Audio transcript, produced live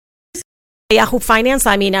Yahoo Finance,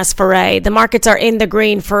 I'm Ines Ferre. The markets are in the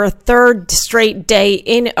green for a third straight day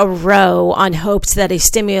in a row on hopes that a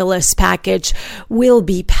stimulus package will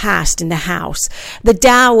be passed in the House. The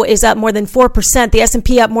Dow is up more than 4%. The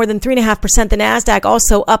S&P up more than 3.5%. The NASDAQ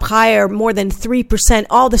also up higher, more than 3%.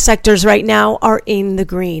 All the sectors right now are in the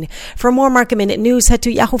green. For more Market Minute news, head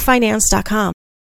to yahoofinance.com.